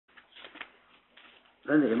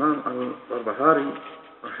Then the Imam al-Barbahari,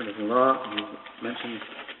 rahimahullah, he mentions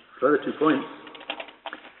further 2 points.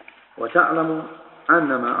 وَتَعْلَمُ أَنَّ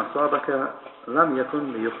مَا أَصَابَكَ لَمْ يَكُنْ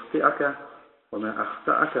لِيُخْطِئَكَ وَمَا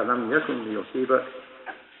أَخْطَأَكَ لَمْ يَكُنْ لِيُصِيبَكَ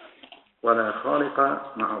وَلَا خَالِقَ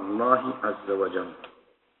مَعَ اللَّهِ عَزَّ وَجَلَّ.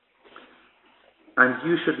 And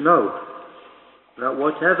you should know that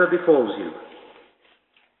whatever befalls you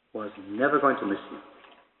was never going to miss you.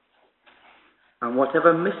 And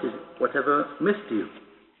whatever missed you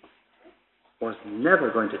was never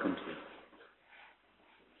going to come to you.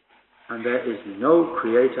 And there is no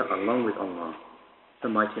creator along with Allah, the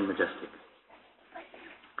mighty and majestic.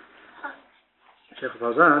 Shaykh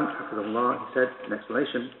Fawzan, hafidhullah, he said in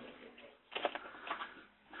explanation,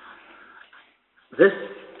 this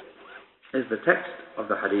is the text of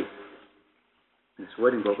the hadith. This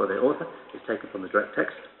wording brought by the author is taken from the direct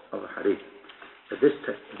text of the hadith. So this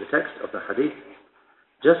text is the text of the hadith,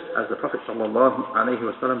 just as the Prophet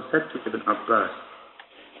ﷺ said to Ibn Abbas,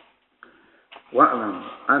 وَأَعْلَمْ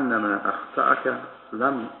أَنَّمَا أَخْطَأَكَ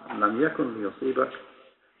لَمْ يَكُنْ لِيُصِيبَكَ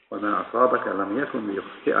وَمَا أَصَابَكَ لَمْ يَكُنْ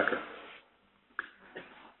لِيُخْطِئَكَ.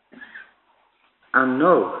 And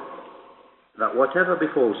know that whatever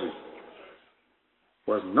befalls you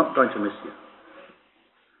was not going to miss you,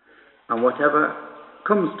 and whatever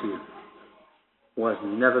comes to you was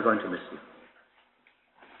never going to miss you.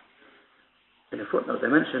 In a footnote they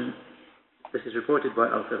mention, this is reported by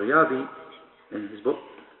Al-Firyabi in his book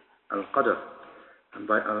Al-Qadr, and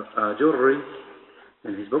by Al-Jurri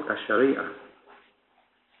in his book Al-Shari'ah.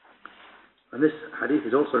 And this hadith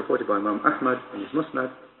is also reported by Imam Ahmad in his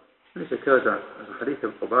Musnad, and this occurs as a hadith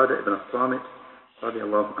of Ubadah ibn al-Samit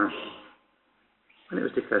radiallahu anhu. And it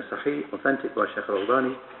was declared Sahih, authentic by Shaykh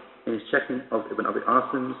al-Albani in his checking of Ibn Abi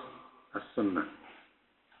Asim's as-Sunnah.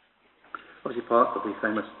 Obviously part of the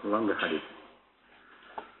famous longer hadith.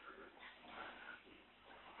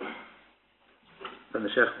 Then the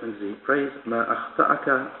Shaykh brings the phrase, مَا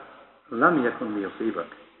أَخْطَأَكَ لَمْ يَكُنْ لِيُصِيبَكَ.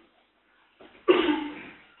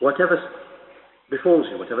 Whatever befalls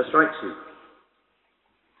you, whatever strikes you,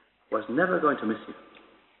 was never going to miss you.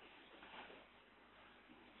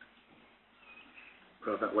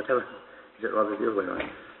 Whatever, is it rather the other way around?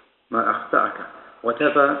 مَا أَخْطَأَكَ.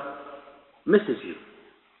 Whatever misses you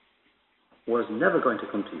was never going to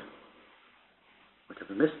come to you.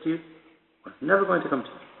 Whatever missed you was never going to come to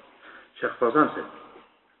you. Shaykh Fawzan said,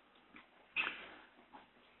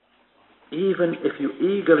 even if you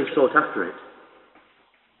eagerly sought after it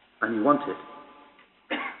and you want it,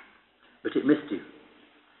 but it missed you,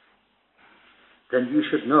 then you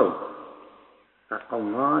should know that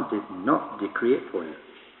Allah did not decree it for you.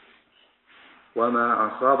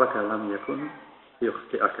 وَمَا أَصَابَكَ لَمْ يَكُنْ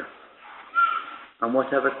لِيُخْطِئَكَ. And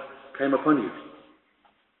whatever came upon you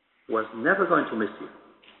was never going to miss you.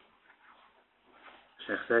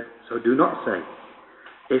 Shaykh said, so do not say,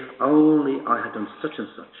 if only I had done such and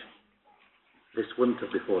such, this wouldn't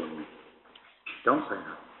have befallen me. Don't say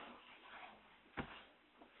that.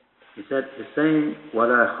 He said, he's saying,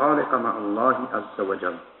 وَلَا خَالِقَ مَعَ اللَّهِ عَزَّ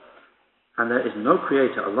وَجَلَّ. And there is no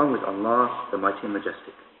creator along with Allah, the mighty and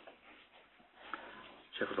majestic.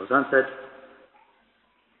 Shaykh al-Fawzan said,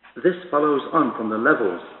 this follows on from the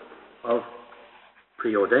levels of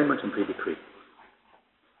preordainment and pre-decree.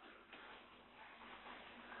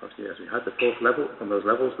 Obviously, as we had the 4th level, from those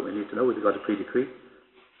levels that we need to know with regard to pre-decree,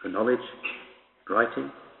 the knowledge, writing,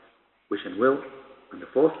 wish and will, and the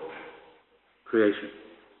 4th, creation.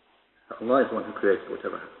 Allah is the one who creates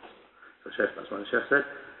whatever happens. So that's why the Shaykh said,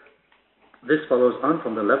 this follows on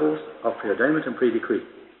from the levels of preordainment and pre-decree.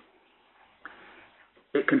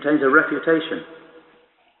 It contains a refutation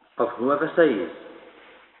of whoever says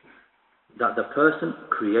that the person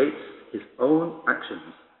creates his own actions.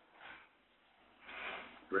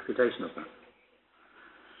 Refutation of that.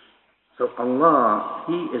 So Allah,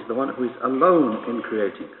 He is the one who is alone in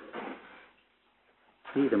creating.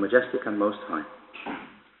 He, the majestic and most high.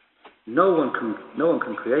 No one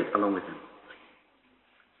can create along with Him.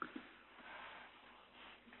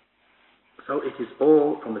 So it is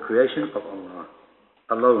all from the creation of Allah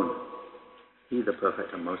alone. He, the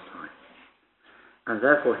perfect and most high. And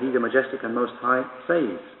therefore He, the majestic and most high,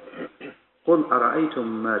 says, قُلْ أَرَأَيْتُمْ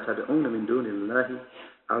مَا تَدْعُونَ مِن دُونِ اللَّهِ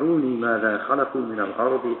أَرُونِي مَاذَا خَلَقُوا مِنَ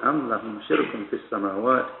الْأَرْضِ أَمْ لَهُمْ شِرْكٌ فِي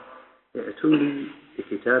السَّمَاوَاتِ ائْتُونِي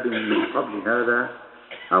بِكِتَابٍ مِّن قَبْلِ هَذَا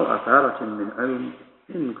أَوْ أَثَارَةٍ مِّنْ عِلْمٍ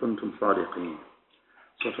إِن كُنتُمْ صَادِقِينَ.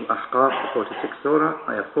 Surah Al-Ahqaf, 46th Surah,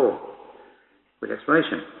 Ayah 4. With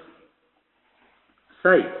explanation.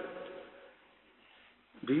 Say,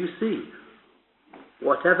 do you see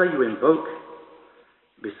whatever you invoke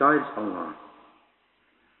besides Allah?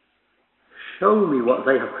 Show me what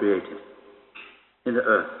they have created. in the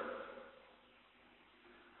earth?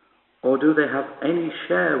 Or do they have any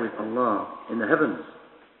share with Allah in the heavens?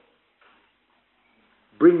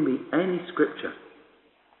 Bring me any scripture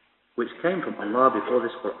which came from Allah before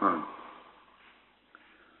this Quran,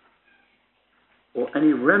 or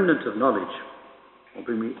any remnant of knowledge, or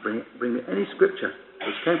bring me any scripture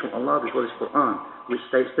which came from Allah before this Quran which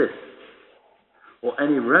states this, or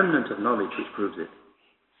any remnant of knowledge which proves it,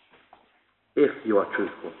 if you are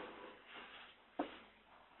truthful.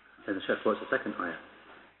 Then the Shaykh quotes the second ayah.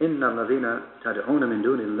 إِنَّ الَّذِينَ تَدْعُونَ مِن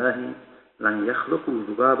دُونِ اللَّهِ لَنْ يَخْلُقُوا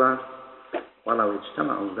ذُبَابًا وَلَوْ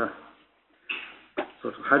اجْتَمَعُوا لَهُ.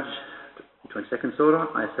 Surah Al-Hajj, 22nd Surah,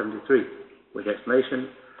 ayah 73, with the explanation,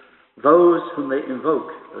 those whom they invoke,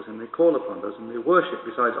 those whom they call upon, those whom they worship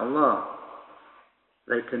besides Allah,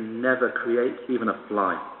 they can never create even a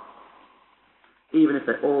fly, even if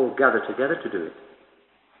they all gather together to do it.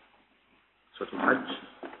 Surah Al-Hajj,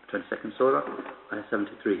 22nd Surah, ayah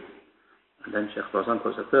 73. And then Shaykh Fawzan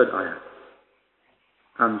quotes the third ayah.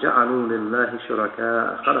 أَمْ جَعَلُوا لِلَّهِ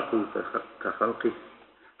شُرَكَاءَ خَلَقُوا كَخَلْقِهِ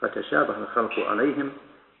فَتَشَابَهَ الْخَلْقُ عَلَيْهِمْ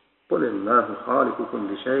قُلِ اللَّهُ خَالِقُ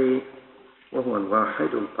كُلِّ شَيْءٍ وَهُوَ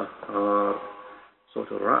الْوَاحِدُ الْقَهَّارُ.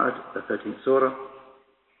 Surah Al-Ra'd, the 13th Surah,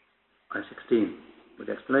 ayah 16, with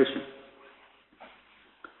the explanation.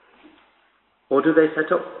 Or do they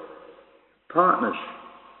set up partners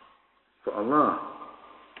for Allah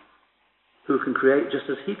who can create just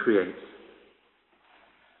as He creates,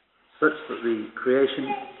 such that the creation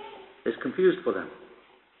is confused for them?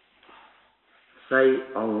 Say,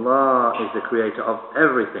 Allah is the creator of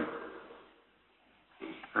everything,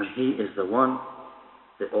 and He is the one,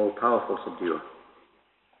 the all-powerful subduer.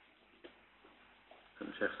 And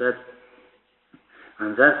the Shaykh said,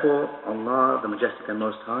 and therefore Allah, the Majestic and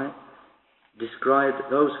Most High, described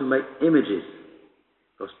those who make images,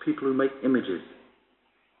 those people who make images.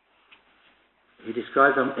 He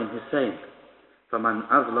describes them in His saying, فَمَنْ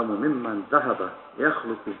أَظْلَمُ مِمَّنْ ذَهَبَ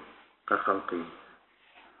يَخْلُقُ كَخَلْقِهِ.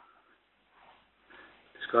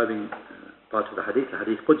 Describing part of the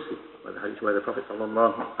hadith Qudsi, where the Prophet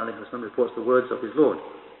ﷺ reports the words of his Lord,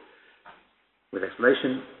 with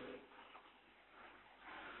explanation.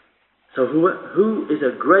 So who is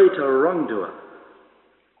a greater wrongdoer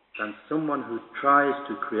than someone who tries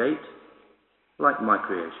to create like my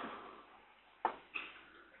creation?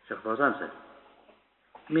 Shaykh Fawzan said,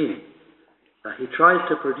 meaning that he tries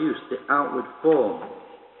to produce the outward form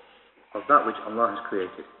of that which Allah has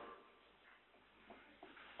created.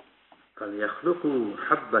 فَلْيَخْلُقُوا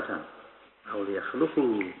حَبَّةً أَوْ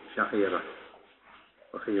لِيَخْلُقُوا شَعِيرًا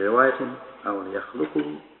وَفِي رِوَايَةٍ أَوْ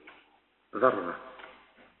لِيَخْلُقُوا ذَرَّةً.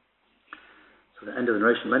 So the end of the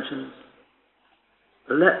narration mentions,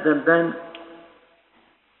 let them then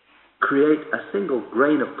create a single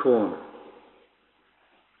grain of corn,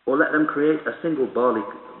 or let them create a single barley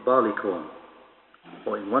corn,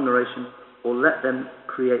 or in one narration, or let them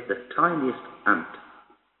create the tiniest ant.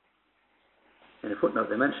 In a footnote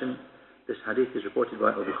they mention, this hadith is reported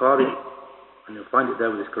by Al-Bukhari, and you'll find it there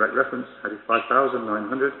with its correct reference, hadith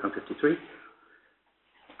 5953,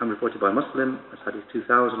 and reported by Muslim as hadith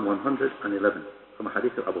 2111, from a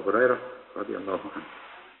hadith of Abu Hurairah radiallahu anhu.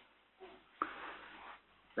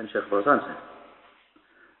 Then Shaykh Fawzan said,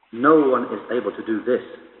 no one is able to do this.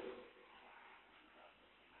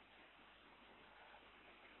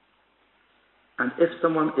 And if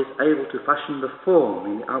someone is able to fashion the form,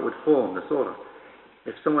 in the outward form, the surah,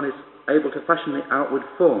 if someone is able to fashion the outward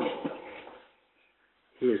form,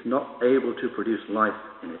 he is not able to produce life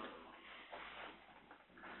in it.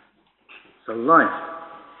 So life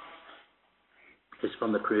is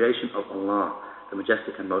from the creation of Allah, the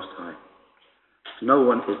Majestic and Most High. No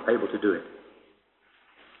one is able to do it.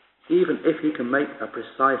 Even if he can make a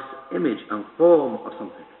precise image and form of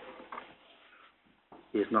something,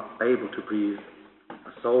 he is not able to breathe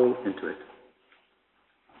a soul into it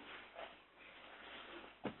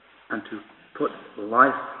and to put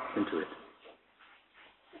life into it.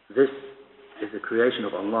 This is the creation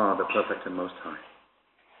of Allah, the Perfect and Most High.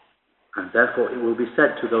 And therefore it will be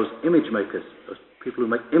said to those image makers, those people who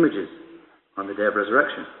make images on the day of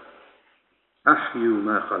resurrection, أَحْيُوا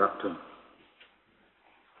مَا خَلَقْتُمْ.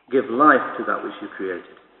 Give life to that which you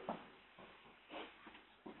created.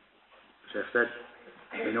 Shaykh said,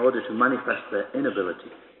 in order to manifest their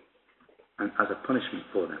inability and as a punishment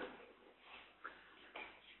for them.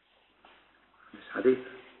 This hadith,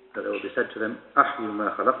 that it will be said to them, أَحْيُوا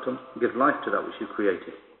مَا خَلَقْتُمْ. Give life to that which you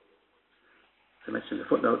created. I mentioned in the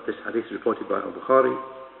footnote, this hadith is reported by Al-Bukhari,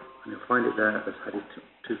 and you'll find it there as hadith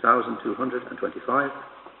 2225,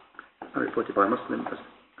 and reported by Muslim as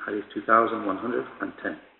hadith 2110.